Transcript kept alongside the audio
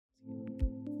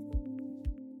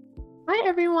Hi,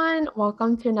 everyone.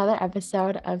 Welcome to another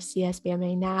episode of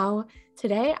CSBMA Now.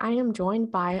 Today, I am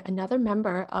joined by another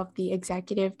member of the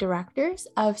executive directors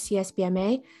of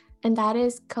CSBMA, and that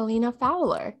is Kaleena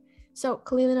Fowler. So,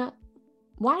 Kaleena,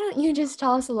 why don't you just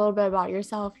tell us a little bit about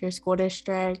yourself, your school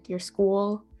district, your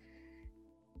school?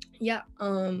 Yeah,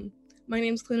 my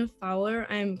name's Kaleena Fowler.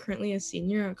 I'm currently a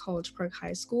senior at College Park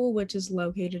High School, which is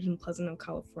located in Pleasanton,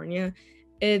 California.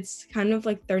 It's kind of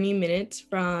like 30 minutes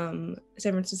from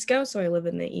San Francisco, so I live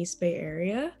in the East Bay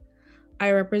area.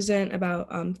 I represent about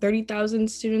 30,000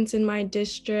 students in my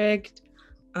district,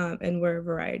 and we're a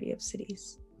variety of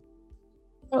cities.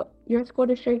 So, your school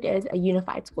district is a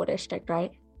unified school district,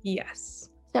 right? Yes.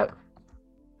 So,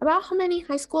 about how many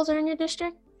high schools are in your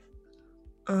district?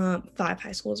 5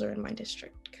 high schools are in my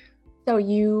district. So,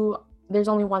 there's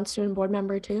only one student board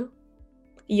member too?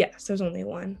 Yes, there's only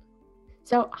one.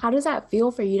 So how does that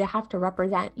feel for you to have to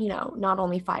represent, not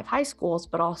only 5 high schools,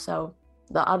 but also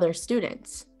the other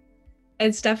students?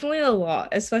 It's definitely a lot,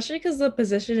 especially because the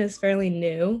position is fairly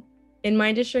new. In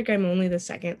my district, I'm only the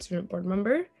second student board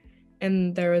member,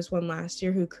 and there was one last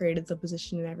year who created the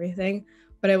position and everything.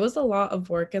 But it was a lot of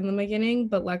work in the beginning,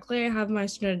 but luckily I have my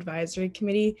student advisory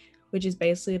committee, which is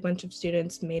basically a bunch of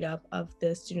students made up of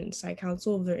the student site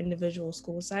council of their individual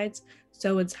school sites.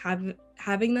 So it's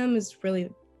having them is really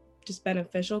just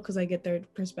beneficial because I get their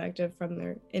perspective from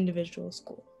their individual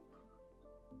school.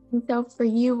 And so for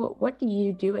you, what do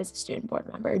you do as a student board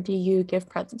member? Do you give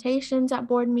presentations at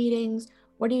board meetings?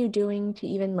 What are you doing to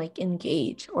even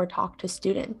engage or talk to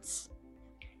students?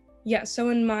 Yeah, so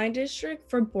in my district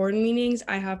for board meetings,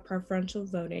 I have preferential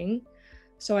voting.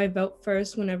 So I vote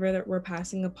first whenever we're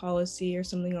passing a policy or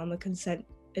something on the consent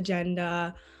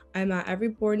agenda. I'm at every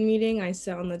board meeting. I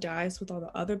sit on the dais with all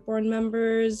the other board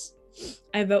members.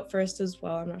 I vote first as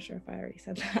well. I'm not sure if I already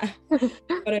said that,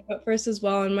 but I vote first as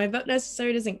well. And my vote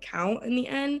necessarily doesn't count in the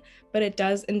end, but it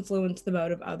does influence the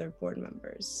vote of other board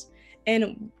members.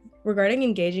 And regarding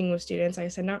engaging with students, I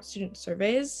send out student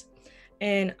surveys.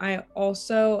 And I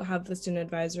also have the student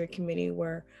advisory committee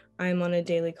where I'm on a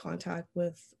daily contact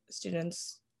with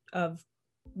students of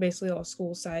basically all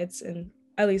school sites, and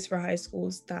at least for high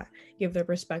schools, that give their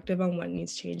perspective on what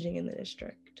needs changing in the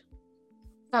district.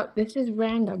 So this is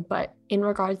random, but in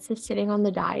regards to sitting on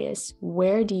the dais,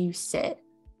 where do you sit?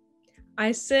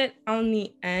 I sit on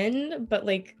the end, but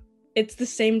it's the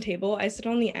same table. I sit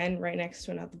on the end right next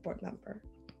to another board member.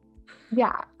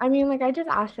 Yeah, I mean, I just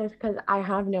asked this because I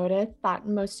have noticed that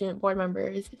most student board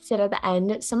members sit at the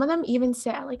end. Some of them even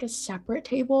sit at a separate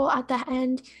table at the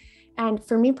end. And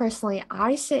for me personally,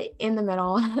 I sit in the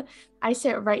middle. I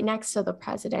sit right next to the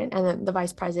president, and then the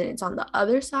vice president's on the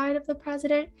other side of the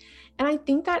president. And I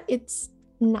think that it's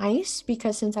nice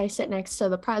because since I sit next to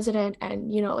the president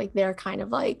and, they're kind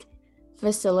of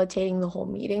facilitating the whole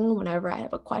meeting, whenever I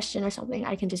have a question or something,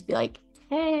 I can just be like,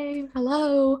 hey,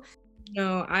 hello.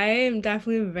 No, I am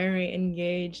definitely very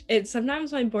engaged.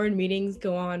 Sometimes my board meetings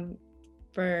go on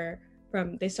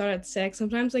they start at 6.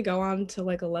 Sometimes they go on to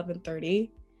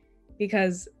 11:30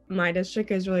 because my district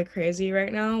is really crazy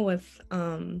right now with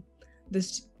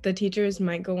the teachers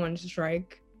might go on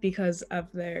strike because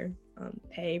of their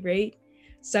pay rate.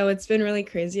 So it's been really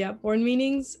crazy at board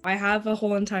meetings. I have a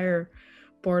whole entire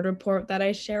board report that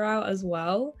I share out as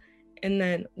well. And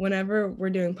then whenever we're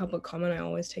doing public comment, I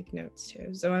always take notes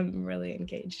too. So I'm really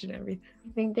engaged in everything.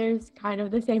 I think there's kind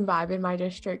of the same vibe in my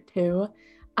district too.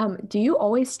 Do you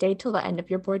always stay till the end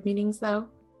of your board meetings though?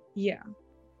 Yeah.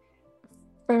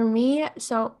 For me,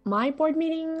 so my board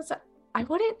meetings, I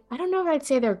don't know if I'd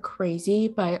say they're crazy,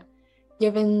 but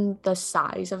given the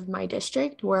size of my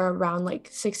district, we're around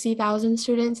 60,000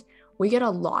 students, we get a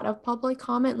lot of public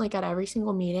comment at every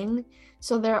single meeting.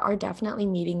 So there are definitely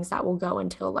meetings that will go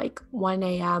until 1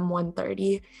 a.m.,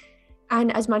 1:30.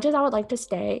 And as much as I would like to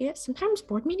stay, sometimes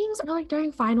board meetings are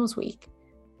during finals week.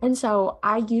 And so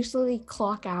I usually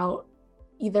clock out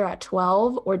either at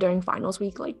 12 or during finals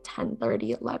week,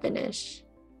 10:30, 11-ish.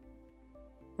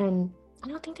 And I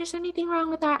don't think there's anything wrong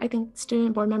with that. I think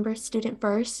student board members, student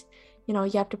first. You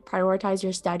have to prioritize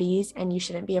your studies and you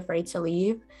shouldn't be afraid to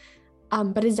leave.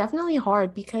 But it's definitely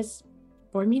hard because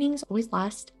board meetings always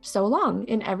last so long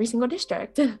in every single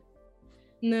district.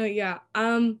 No, yeah.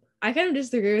 I kind of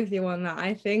disagree with you on that.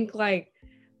 I think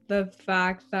the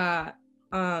fact that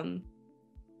they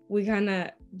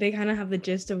kind of have the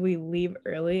gist of we leave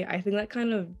early, I think that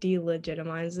kind of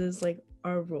delegitimizes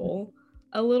our role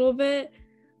a little bit.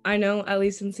 I know at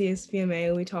least in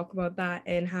CSBMA we talk about that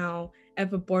and how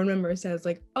if a board member says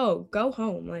oh, go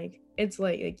home, it's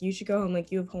late, you should go home,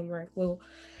 you have homework. Well,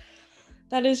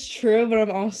 that is true, but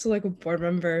I'm also a board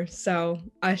member, so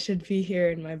I should be here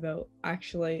in my vote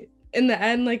actually in the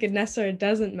end, like, it necessarily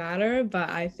doesn't matter, but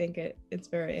I think it's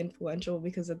very influential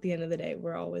because at the end of the day,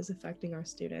 we're always affecting our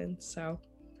students. So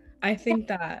I think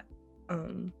that,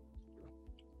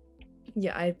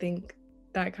 I think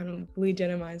that kind of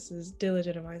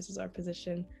delegitimizes our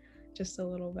position just a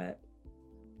little bit.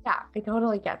 Yeah, I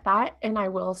totally get that. And I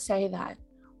will say that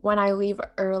when I leave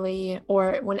early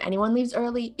or when anyone leaves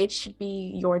early, it should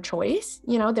be your choice.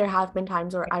 You know, there have been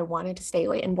times where I wanted to stay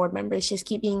late and board members just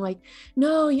keep being like,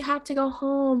 no, you have to go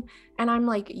home. And I'm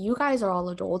like, you guys are all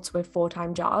adults with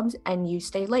full-time jobs and you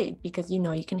stay late because you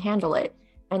know you can handle it.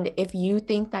 And if you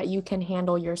think that you can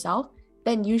handle yourself,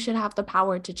 then you should have the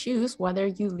power to choose whether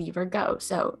you leave or go.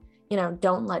 So, you know,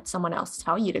 don't let someone else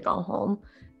tell you to go home.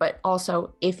 But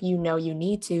also, if you know you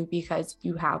need to because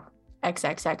you have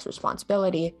XXX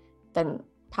responsibility, then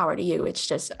power to you. It's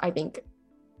just, I think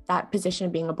that position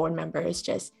of being a board member is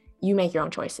just, you make your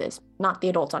own choices, not the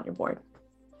adults on your board.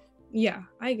 Yeah,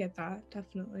 I get that,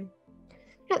 definitely.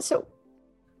 Yeah, so,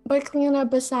 but Kaleena,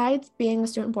 besides being a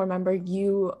student board member,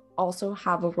 you also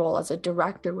have a role as a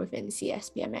director within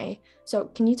CSBMA. So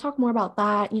can you talk more about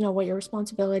that? You know, what your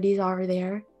responsibilities are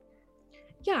there?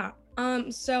 Yeah,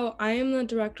 so I am the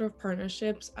director of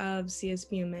partnerships of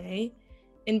CSBMA.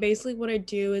 And basically what I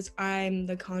do is I'm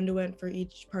the conduit for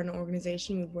each partner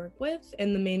organization we work with.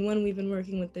 And the main one we've been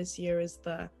working with this year is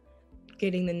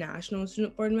getting the National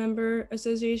Student Board Member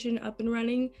Association up and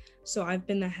running. So I've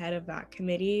been the head of that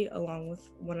committee along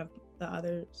with one of the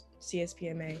other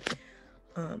CSBMA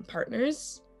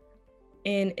partners.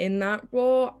 And in that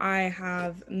role, I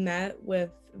have met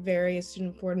with various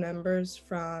student board members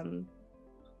from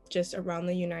just around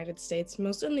the United States,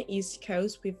 most on the East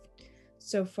Coast.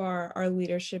 So far, our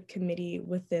leadership committee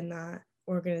within that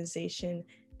organization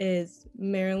is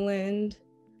Maryland,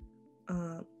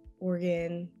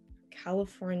 Oregon,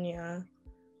 California,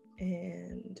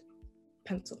 and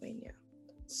Pennsylvania.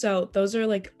 So those are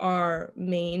like our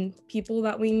main people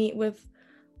that we meet with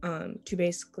to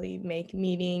basically make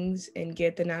meetings and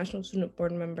get the National Student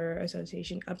Board Member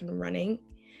Association up and running.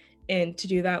 And to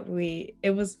do that,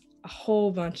 it was a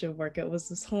whole bunch of work. It was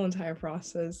this whole entire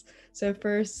process. So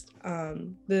first,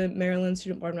 the Maryland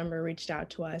Student Board Member reached out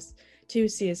to us to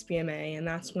CSBMA, and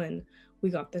that's when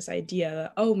we got this idea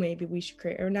that, oh, maybe we should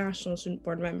create a National Student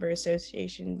Board Member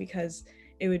Association because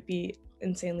it would be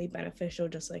insanely beneficial,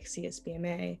 just like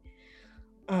CSBMA.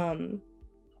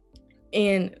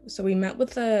 And so we met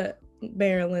with the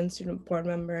Maryland student board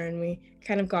member and we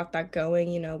kind of got that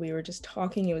going. You know, we were just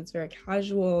talking, it was very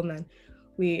casual, and then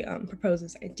we proposed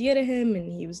this idea to him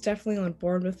and he was definitely on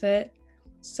board with it.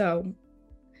 So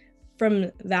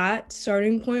from that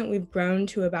starting point, we've grown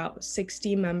to about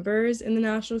 60 members in the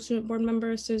National Student Board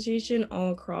Member Association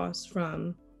all across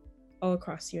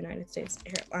the United States.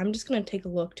 Here, I'm just going to take a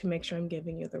look to make sure I'm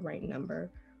giving you the right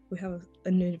number. We have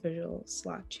an individual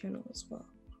Slack channel as well.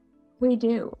 We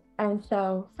do. And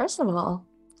so, first of all,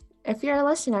 if you're a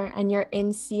listener and you're in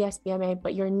CSBMA,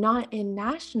 but you're not in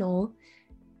national,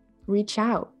 reach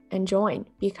out and join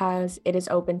because it is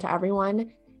open to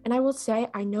everyone. And I will say,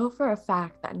 I know for a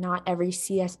fact that not every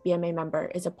CSBMA member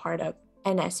is a part of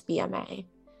NSBMA.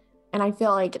 And I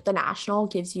feel like the national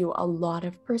gives you a lot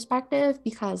of perspective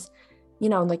because, you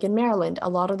know, like in Maryland, a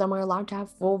lot of them are allowed to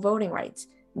have full voting rights.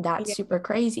 That's super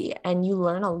crazy. And you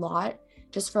learn a lot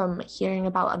just from hearing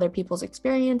about other people's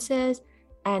experiences.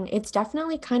 And it's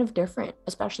definitely kind of different,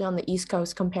 especially on the East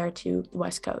Coast compared to the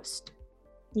West Coast.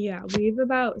 Yeah, we have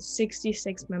about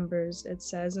 66 members, it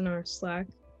says in our Slack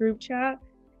group chat.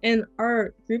 And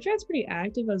our group chat's pretty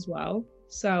active as well.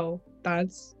 So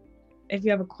if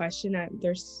you have a question,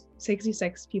 there's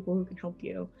 66 people who can help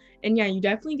you. And yeah, you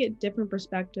definitely get different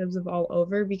perspectives of all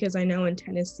over because I know in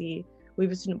Tennessee, we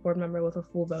have a student board member with a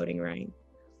full voting right.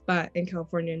 But in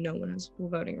California, no one has full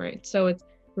voting rights. So it's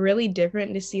really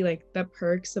different to see like the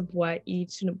perks of what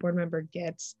each student board member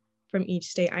gets from each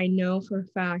state. I know for a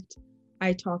fact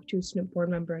I talked to a student board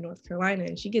member in North Carolina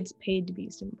and she gets paid to be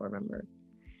a student board member.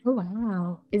 Oh,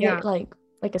 wow. Is it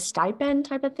like a stipend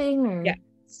type of thing? Or?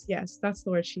 Yes, that's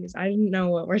the word she used. I didn't know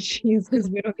what word she used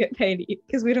because we don't get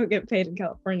paid in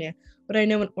California. But I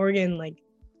know in Oregon, like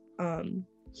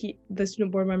the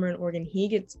student board member in Oregon, he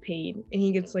gets paid and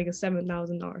he gets like a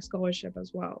 $7,000 scholarship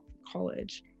as well for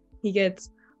college. He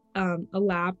gets a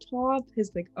laptop,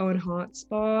 his like own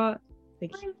hotspot.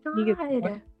 Like he gets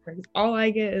all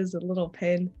I get is a little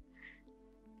pin.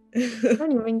 I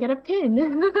don't even get a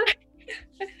pin.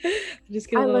 Just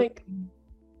get a little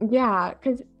yeah,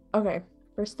 because okay,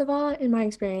 first of all, in my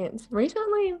experience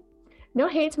recently, no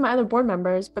hate to my other board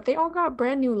members, but they all got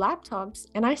brand new laptops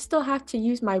and I still have to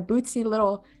use my bootsy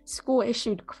little school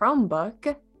issued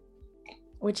Chromebook,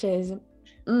 which is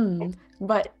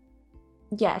But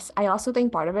yes, I also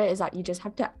think part of it is that you just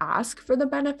have to ask for the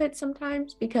benefits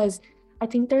sometimes because I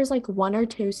think there's like one or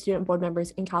two student board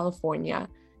members in California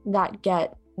that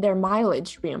get their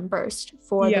mileage reimbursed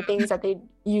for the Yeah. things that they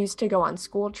use to go on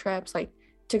school trips, like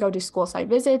to go to school site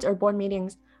visits or board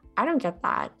meetings. I don't get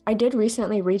that. I did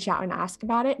recently reach out and ask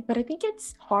about it, but I think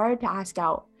it's hard to ask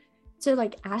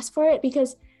for it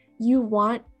because you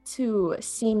want to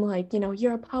seem like,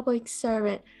 you're a public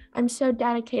servant. I'm so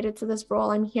dedicated to this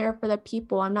role. I'm here for the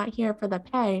people. I'm not here for the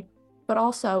pay. But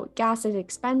also, gas is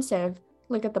expensive.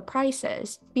 Look at the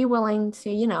prices. Be willing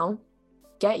to,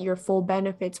 get your full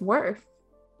benefits worth.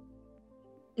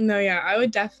 No, yeah, I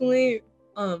would definitely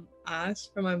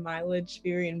ask for my mileage to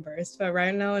be reimbursed. But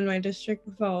right now in my district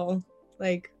with all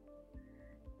like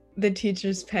the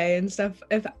teachers pay and stuff,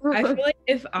 if I feel like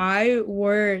if I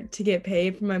were to get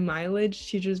paid for my mileage,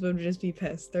 teachers would just be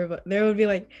pissed. They would be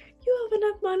like, you have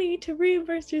enough money to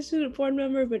reimburse your student board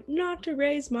member, but not to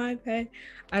raise my pay.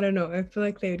 I don't know. I feel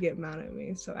like they would get mad at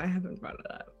me, so I haven't brought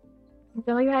it up. I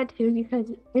feel like that too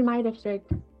because in my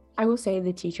district, I will say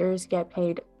the teachers get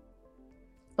paid.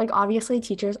 Like, obviously,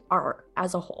 teachers are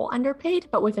as a whole underpaid,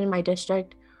 but within my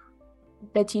district,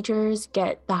 the teachers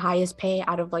get the highest pay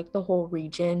out of like the whole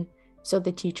region. So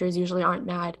the teachers usually aren't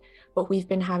mad, but we've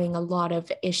been having a lot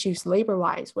of issues labor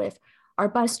wise with our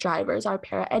bus drivers, our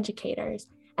paraeducators.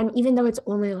 And even though it's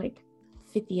only like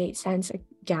 58 cents a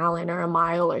gallon or a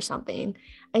mile or something,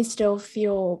 I still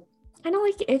feel kind of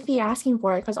like iffy asking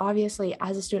for it because obviously,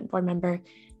 as a student board member,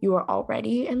 you are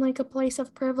already in like a place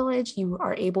of privilege. You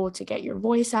are able to get your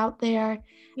voice out there,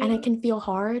 and it can feel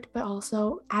hard, but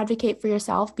also advocate for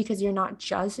yourself because you're not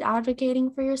just advocating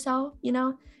for yourself.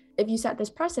 If you set this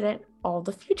precedent, all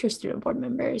the future student board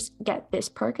members get this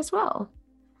perk as well.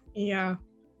 Yeah,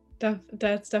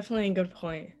 that's definitely a good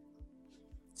point.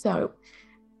 So,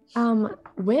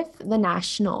 with the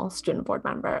National Student Board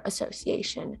Member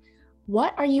Association,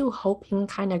 what are you hoping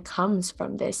kind of comes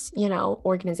from this,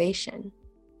 organization?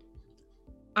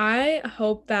 I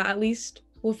hope that at least,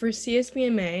 well, for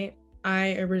CSBMA,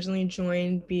 I originally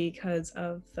joined because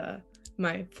of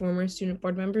my former student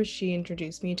board member. She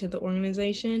introduced me to the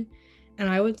organization. And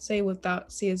I would say without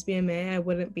CSBMA, I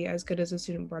wouldn't be as good as a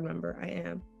student board member I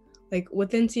am. Like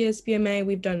within CSBMA,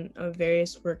 we've done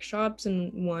various workshops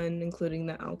and one including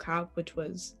the LCAP, which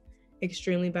was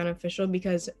extremely beneficial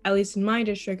because at least in my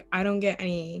district, I don't get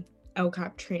any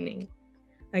LCAP training.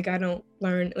 Like I don't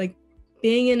learn, like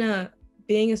being a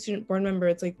student board member,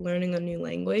 it's like learning a new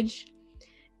language.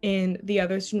 And the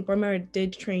other student board member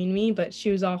did train me, but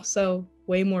she was also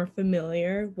way more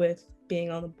familiar with being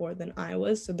on the board than I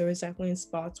was. So there was definitely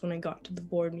spots when I got to the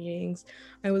board meetings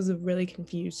I was really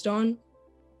confused on.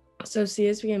 So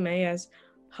CSBMA has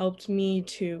helped me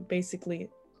to basically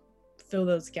fill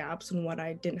those gaps in what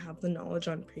I didn't have the knowledge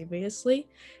on previously.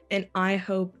 And I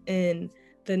hope in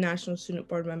the National Student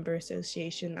Board Member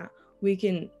Association that we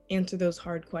can answer those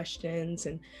hard questions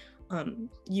and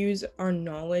use our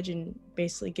knowledge and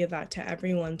basically give that to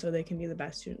everyone so they can be the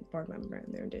best student board member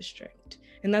in their district.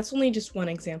 And that's only just one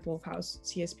example of how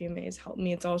CSBMA has helped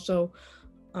me. It's also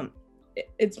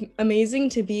it's amazing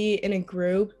to be in a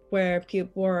group where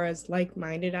people are as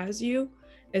like-minded as you,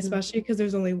 especially because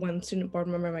there's only one student board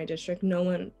member in my district. No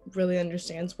one really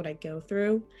understands what I go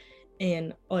through,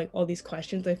 and like all these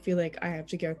questions I feel like I have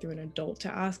to go through an adult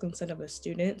to ask instead of a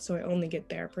student, so I only get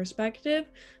their perspective.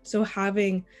 So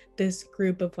having this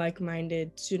group of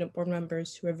like-minded student board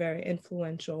members who are very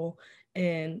influential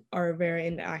and are very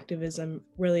into activism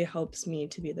really helps me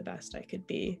to be the best I could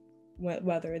be,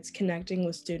 whether it's connecting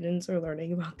with students or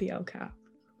learning about the LCAP.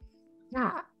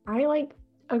 Yeah, I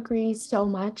agree so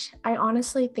much. I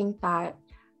honestly think that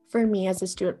for me as a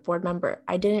student board member,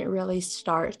 I didn't really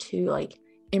start to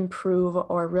improve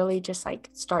or really just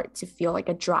start to feel like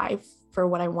a drive for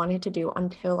what I wanted to do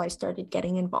until I started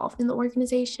getting involved in the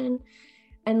organization.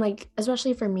 And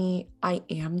especially for me, I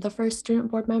am the first student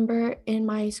board member in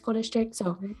my school district,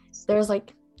 so there's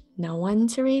no one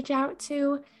to reach out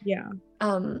to. Yeah.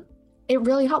 It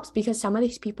really helps because some of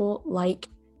these people, like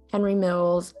Henry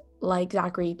Mills, like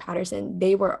Zachary Patterson,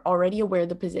 they were already aware of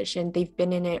the position. They've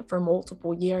been in it for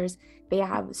multiple years. They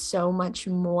have so much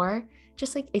more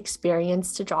just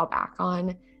experience to draw back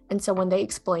on. And so when they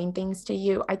explain things to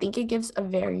you, I think it gives a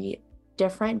very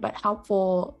different but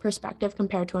helpful perspective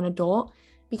compared to an adult,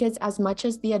 because as much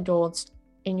as the adults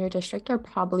in your district are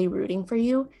probably rooting for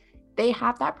you, they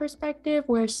have that perspective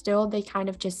where still they kind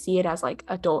of just see it as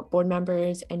adult board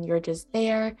members and you're just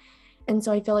there. And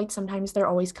so I feel like sometimes they're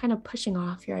always kind of pushing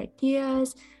off your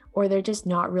ideas, or they're just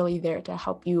not really there to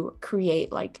help you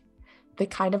create the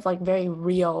kind of very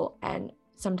real and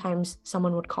sometimes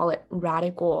someone would call it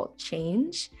radical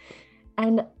change.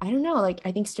 And I don't know, like,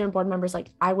 I think student board members, like,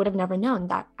 I would have never known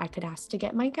that I could ask to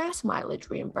get my gas mileage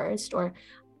reimbursed, or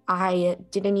I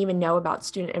didn't even know about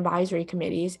student advisory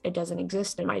committees. It doesn't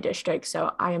exist in my district.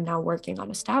 So I am now working on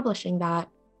establishing that.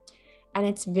 And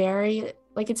it's very,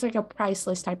 like, it's like a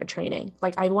priceless type of training.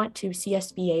 Like, I went to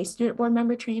CSBA student board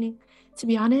member training. To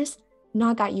be honest,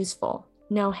 not that useful.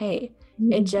 No, hey,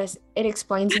 it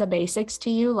explains the basics to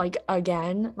you. Like,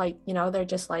 again, like, they're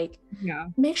just like, Yeah.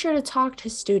 make sure to talk to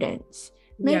students.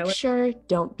 Make Yeah, sure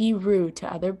don't be rude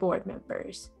to other board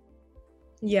members.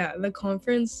 yeah, the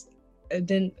conference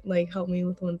didn't like help me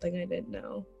with one thing I didn't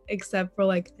know, except for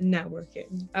like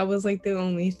networking. That was like the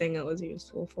only thing it was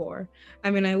useful for.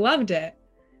 I mean, I loved it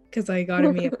because I got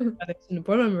to meet other student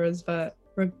board members, but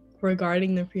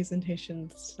regarding the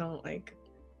presentations, it's not like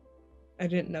I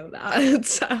didn't know that.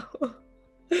 So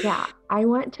Yeah, I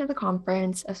went to the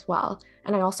conference as well.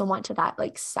 And I also went to that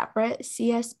like separate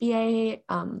CSBA.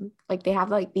 Like they have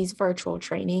like these virtual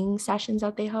training sessions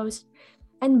that they host.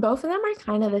 And both of them are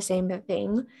kind of the same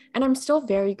thing. And I'm still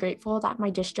very grateful that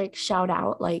my district shout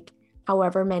out like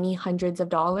however many hundreds of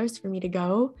dollars for me to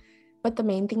go. But the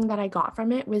main thing that I got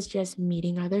from it was just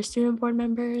meeting other student board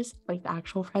members, like the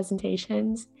actual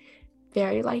presentations,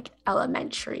 very like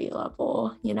elementary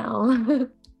level,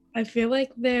 I feel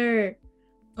like they're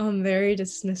very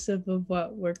dismissive of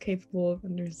what we're capable of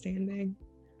understanding.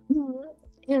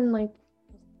 And like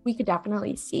we could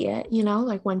definitely see it,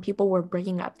 like when people were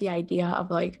bringing up the idea of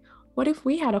like, what if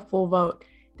we had a full vote?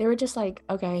 They were just like,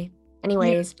 okay, Yeah,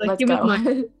 anyways, like let's give me go.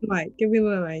 the mic, give me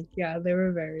the mic. Yeah, they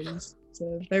were very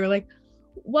dismissive. They were like,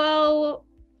 well,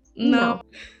 no. No.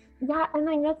 Yeah, and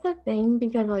like that's the thing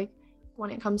because like when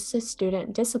it comes to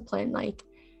student discipline, like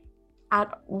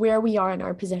at where we are in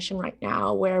our position right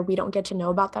now, where we don't get to know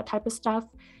about that type of stuff,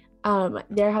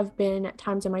 there have been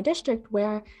times in my district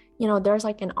where, there's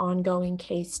like an ongoing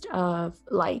case of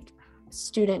like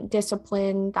student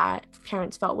discipline that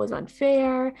parents felt was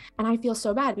unfair. And I feel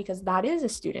so bad because that is a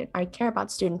student. I care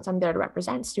about students. I'm there to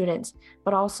represent students,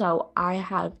 but also I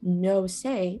have no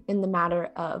say in the matter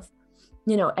of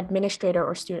administrator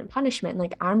or student punishment.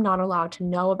 Like I'm not allowed to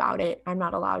know about it. I'm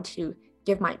not allowed to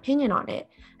give my opinion on it.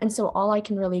 And so all I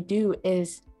can really do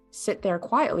is sit there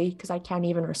quietly because I can't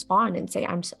even respond and say,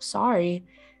 I'm so sorry.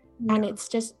 Yeah. And it's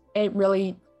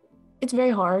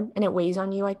very hard and it weighs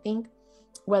on you, I think,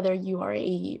 whether you are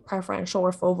a preferential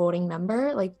or full voting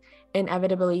member, like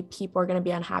inevitably people are going to be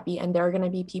unhappy and there are going to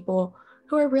be people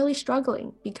who are really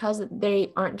struggling because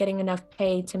they aren't getting enough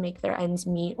pay to make their ends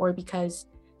meet or because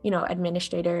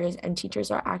administrators and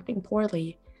teachers are acting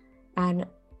poorly. And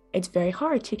it's very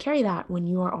hard to carry that when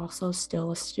you are also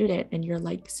still a student and you're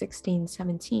like 16,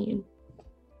 17.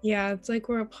 Yeah, it's like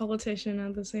we're a politician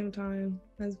at the same time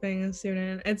as being a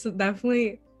student. It's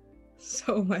definitely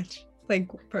so much like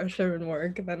pressure and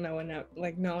work that no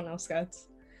one else gets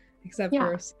except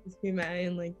for CSPMA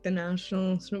and like the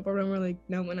national student board member. Like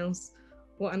no one else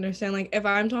will understand. Like if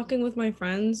I'm talking with my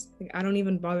friends, like I don't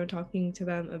even bother talking to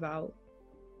them about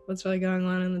what's really going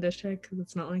on in the district because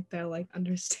it's not like they'll like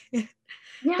understand.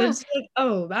 Yeah. They're just like,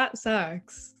 oh, that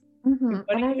sucks. And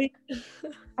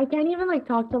I can't even like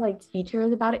talk to like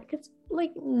teachers about it because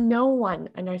like no one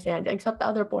understands except the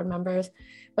other board members.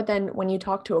 But then when you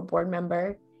talk to a board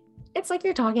member, it's like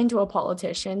you're talking to a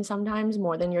politician sometimes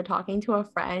more than you're talking to a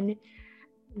friend.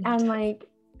 And like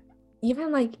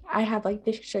even like I have like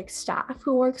district staff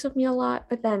who works with me a lot,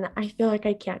 but then I feel like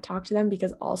I can't talk to them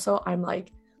because also I'm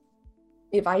like,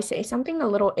 if I say something a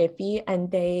little iffy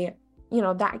and they,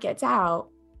 that gets out,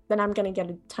 then I'm going to get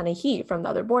a ton of heat from the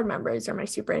other board members or my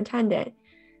superintendent.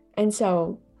 And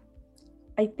so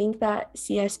I think that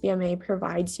CSBMA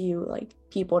provides you like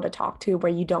people to talk to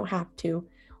where you don't have to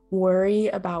worry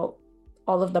about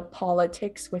all of the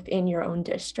politics within your own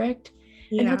district.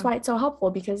 And that's why it's so helpful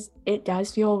because it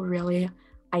does feel really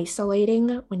isolating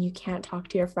when you can't talk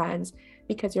to your friends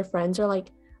because your friends are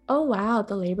like, oh, wow,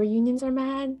 the labor unions are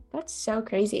mad. That's so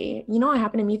crazy. It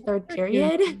happened to me third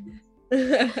period.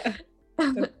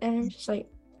 And I'm just like,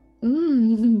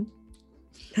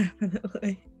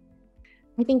 Definitely.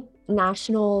 I think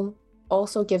national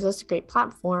also gives us a great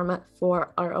platform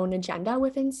for our own agenda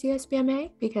within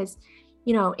CSBMA because,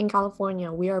 in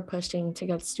California, we are pushing to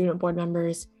get student board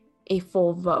members a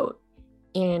full vote.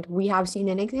 And we have seen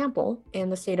an example in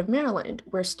the state of Maryland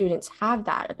where students have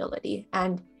that ability.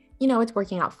 And, it's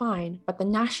working out fine. But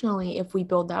then nationally, if we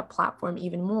build that platform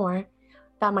even more,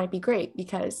 that might be great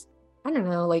because, I don't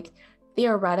know, like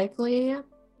theoretically,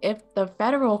 if the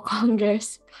federal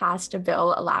Congress passed a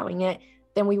bill allowing it,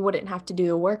 then we wouldn't have to do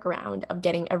the workaround of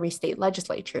getting every state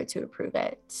legislature to approve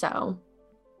it. So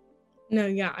No,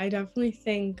 yeah, I definitely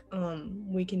think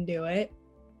we can do it.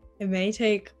 It may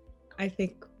take, I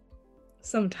think,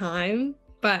 some time,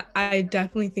 but I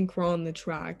definitely think we're on the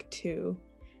track to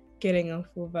getting a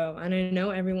full vote. And I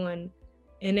know everyone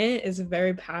in it is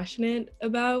very passionate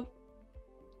about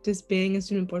just being a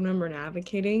student board member and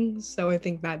advocating. So I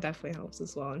think that definitely helps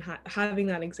as well. And having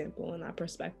that example and that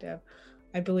perspective,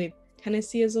 I believe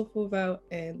Tennessee has a full vote,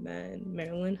 and then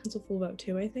Maryland has a full vote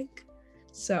too, I think.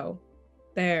 So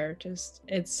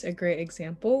it's a great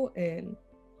example and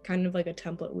kind of like a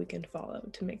template we can follow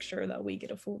to make sure that we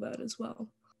get a full vote as well.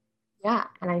 Yeah,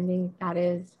 and I think that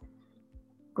is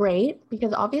great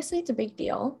because obviously it's a big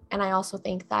deal. And I also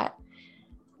think that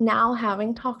now,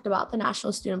 having talked about the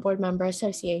National Student Board Member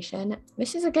Association,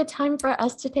 this is a good time for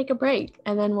us to take a break.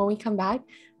 And then when we come back,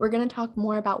 we're going to talk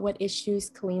more about what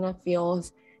issues Kaleena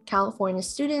feels California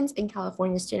students and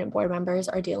California student board members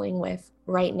are dealing with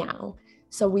right now.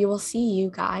 So we will see you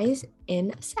guys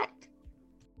in a sec.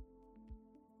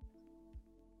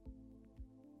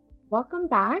 Welcome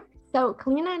back. So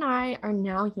Kaleena and I are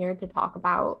now here to talk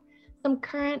about some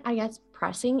current, I guess,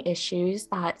 pressing issues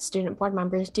that student board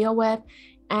members deal with.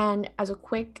 And as a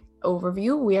quick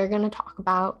overview, we are going to talk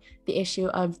about the issue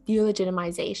of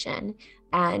delegitimization.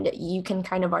 And you can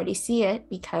kind of already see it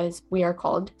because we are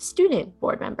called student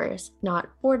board members, not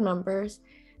board members.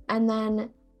 And then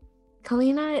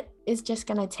Kaleena is just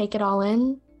going to take it all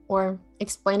in or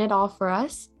explain it all for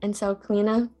us. And so,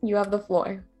 Kaleena, you have the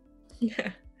floor.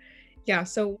 Yeah,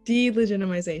 so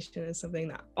delegitimization is something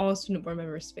that all student board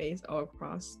members face all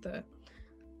across the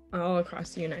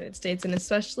United States. And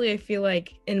especially I feel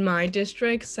like in my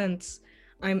district, since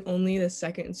I'm only the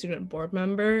second student board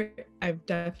member, I've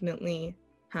definitely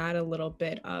had a little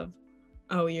bit of,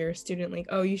 oh, you're a student, like,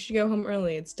 oh, you should go home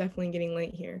early. It's definitely getting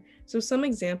late here. So some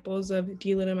examples of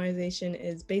delegitimization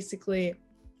is basically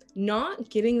not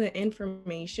getting the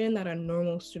information that a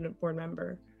normal student board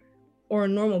member or a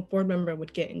normal board member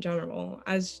would get in general.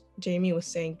 As Jamie was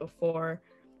saying before,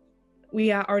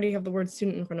 we already have the word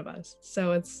student in front of us.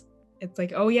 So it's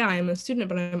like, oh yeah, I'm a student,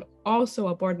 but I'm also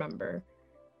a board member.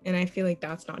 And I feel like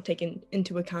that's not taken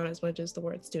into account as much as the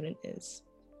word student is.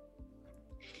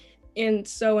 And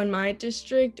so in my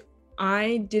district,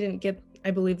 I didn't get,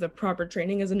 I believe, the proper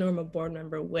training as a normal board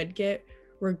member would get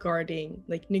regarding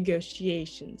like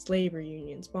negotiations, labor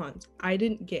unions, bonds. I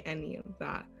didn't get any of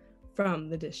that from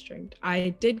the district.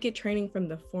 I did get training from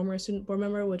the former student board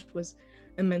member, which was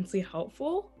immensely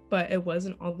helpful, but it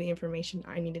wasn't all the information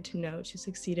I needed to know to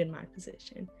succeed in my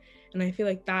position. And I feel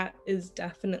like that is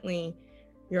definitely,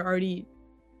 you're already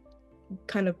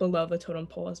kind of below the totem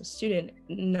pole as a student.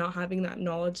 Not having that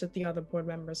knowledge that the other board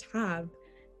members have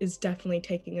is definitely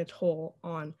taking a toll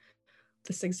on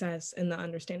the success and the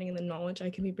understanding and the knowledge I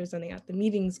can be presenting at the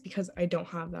meetings because I don't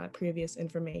have that previous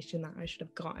information that I should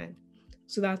have gotten.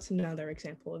 So that's another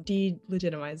example of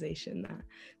delegitimization that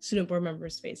student board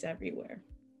members face everywhere.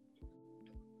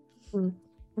 And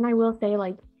I will say,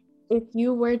 like, if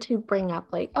you were to bring up,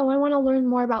 like, oh, I want to learn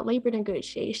more about labor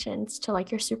negotiations to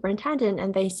like your superintendent,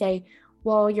 and they say,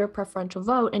 well, your preferential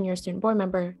vote and your student board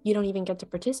member, you don't even get to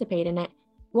participate in it.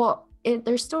 Well,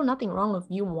 there's still nothing wrong with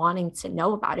you wanting to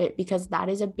know about it because that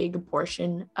is a big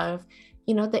portion of,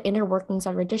 the inner workings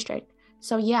of your district.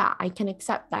 So yeah, I can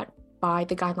accept that by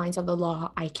the guidelines of the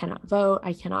law, I cannot vote,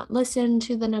 I cannot listen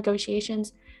to the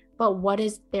negotiations. But what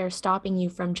is there stopping you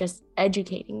from just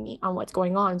educating me on what's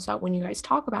going on? So when you guys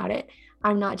talk about it,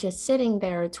 I'm not just sitting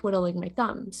there twiddling my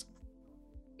thumbs.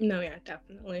 No, yeah,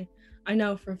 definitely. I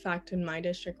know for a fact in my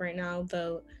district right now,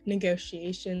 the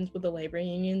negotiations with the labor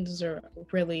unions are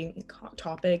really hot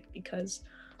topic because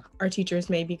our teachers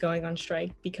may be going on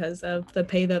strike because of the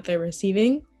pay that they're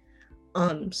receiving.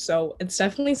 So it's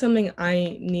definitely something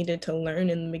I needed to learn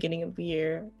in the beginning of the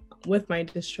year with my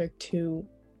district to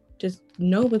just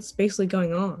know what's basically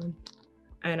going on.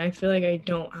 And I feel like I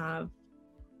don't have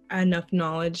enough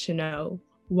knowledge to know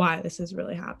why this is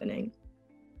really happening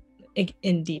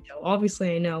in detail.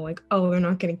 Obviously I know like, oh, they're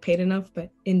not getting paid enough, but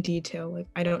in detail, like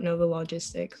I don't know the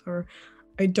logistics or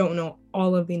I don't know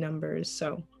all of the numbers.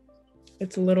 So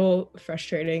it's a little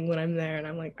frustrating when I'm there and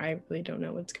I'm like, I really don't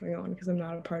know what's going on because I'm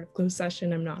not a part of closed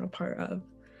session. I'm not a part of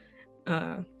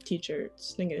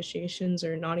teachers negotiations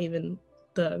or not even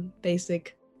the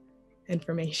basic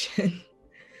information.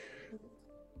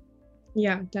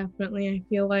 Yeah, definitely. I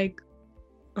feel like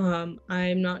I'm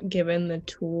not given the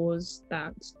tools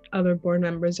that other board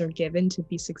members are given to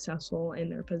be successful in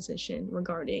their position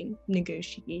regarding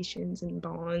negotiations and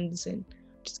bonds and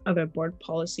just other board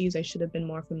policies I should have been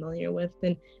more familiar with.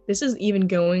 And this is even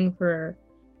going for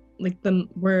like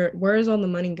where is all the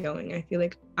money going? I feel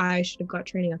like I should have got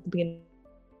training at the beginning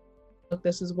look,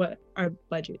 this is what our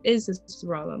budget is, this is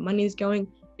where all the money is going.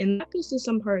 And that goes to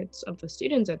some parts of the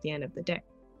students at the end of the day.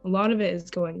 A lot of it is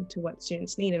going to what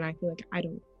students need, and I feel like I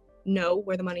don't know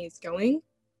where the money is going.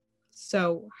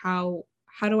 So how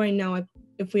do I know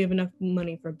if we have enough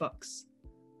money for books?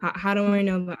 How do I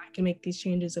know that I can make these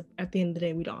changes if at the end of the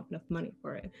day we don't have enough money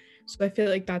for it? So I feel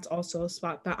like that's also a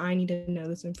spot that I need to know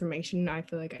this information, and I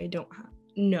feel like I don't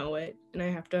know it, and I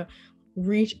have to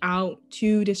reach out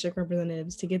to district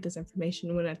representatives to get this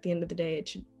information, when at the end of the day it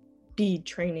should be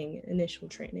training, initial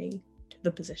training to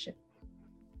the position.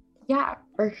 Yeah,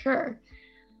 for sure.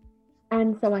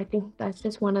 And so I think that's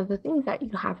just one of the things that you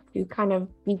have to kind of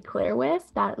be clear with,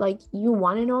 that like you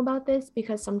want to know about this,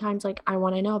 because sometimes like I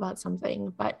want to know about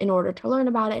something, but in order to learn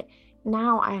about it,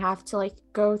 now I have to like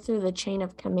go through the chain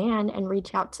of command and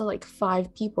reach out to like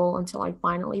 5 people until I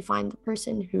finally find the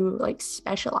person who like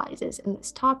specializes in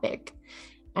this topic.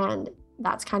 And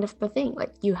that's kind of the thing.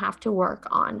 Like you have to work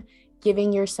on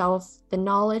giving yourself the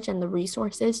knowledge and the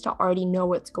resources to already know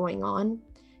what's going on,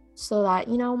 so that,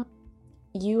 you know,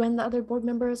 you and the other board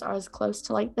members are as close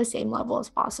to like the same level as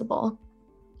possible.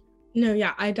 No,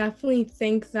 yeah, I definitely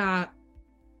think that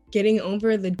getting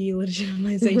over the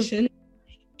delegitimization,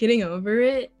 getting over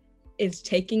it is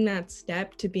taking that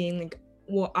step to being like,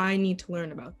 well, I need to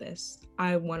learn about this.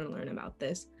 I want to learn about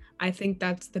this. I think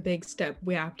that's the big step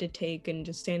we have to take, and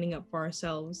just standing up for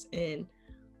ourselves and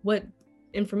what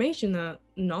information, that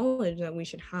knowledge that we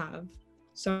should have.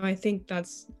 So I think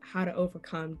that's how to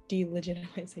overcome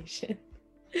delegitimization.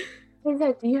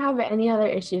 Do you have any other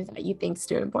issues that you think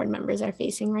student board members are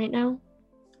facing right now?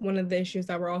 One of the issues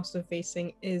that we're also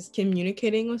facing is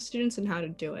communicating with students and how to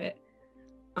do it.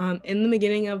 In the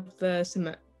beginning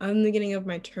of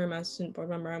my term as student board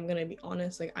member, I'm gonna be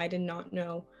honest, like I did not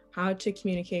know how to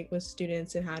communicate with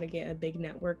students and how to get a big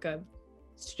network of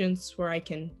students where I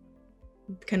can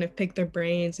kind of pick their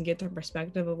brains and get their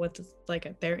perspective of what's like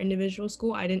at their individual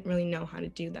school. I didn't really know how to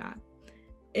do that.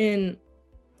 And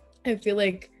I feel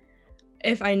like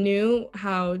if I knew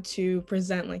how to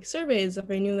present like surveys,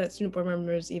 if I knew that student board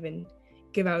members even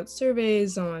give out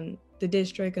surveys on the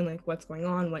district and like what's going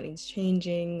on, what needs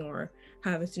changing, or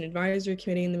have a student advisory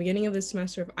committee in the beginning of the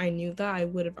semester, if I knew that, I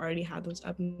would have already had those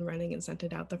up and running and sent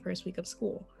it out the first week of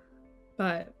school.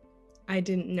 But I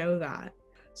didn't know that.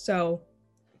 So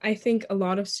I think a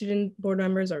lot of student board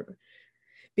members are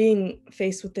being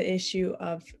faced with the issue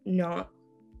of not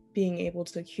being able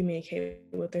to communicate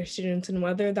with their students, and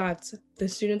whether that's the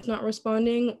students not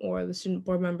responding or the student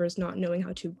board members not knowing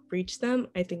how to reach them,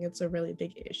 I think it's a really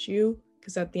big issue,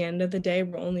 because at the end of the day,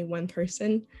 we're only one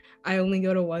person. I only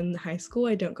go to one high school.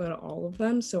 I don't go to all of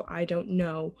them, so I don't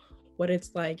know what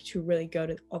it's like to really go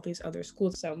to all these other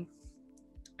schools. So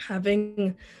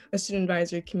having a student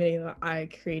advisory committee that I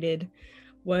created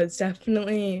was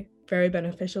definitely very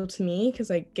beneficial to me, because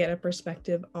I get a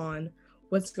perspective on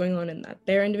what's going on in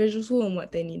their individual school and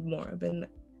what they need more of, and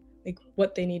like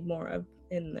what they need more of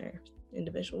in their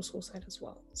individual school side as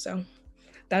well. So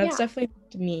that's definitely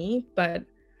me, but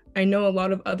I know a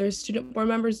lot of other student board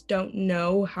members don't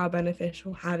know how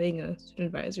beneficial having a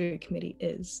student advisory committee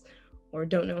is, or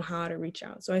don't know how to reach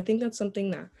out. So I think that's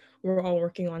something that we're all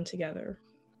working on together.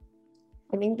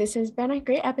 I think this has been a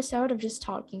great episode of just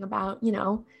talking about, you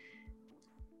know,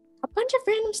 a bunch of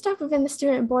random stuff within the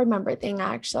student board member thing,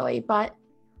 actually. But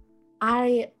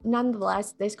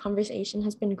nonetheless, this conversation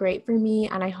has been great for me,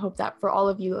 and I hope that for all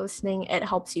of you listening, it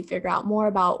helps you figure out more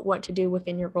about what to do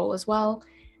within your role as well.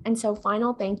 And so,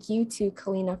 final thank you to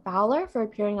Kaleena Fowler for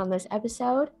appearing on this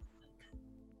episode.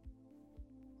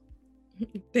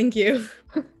 Thank you.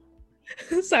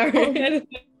 Sorry. I didn't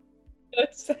know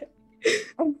what to say.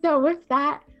 And so with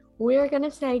that, we're going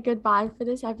to say goodbye for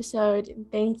this episode.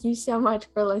 Thank you so much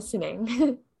for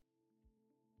listening.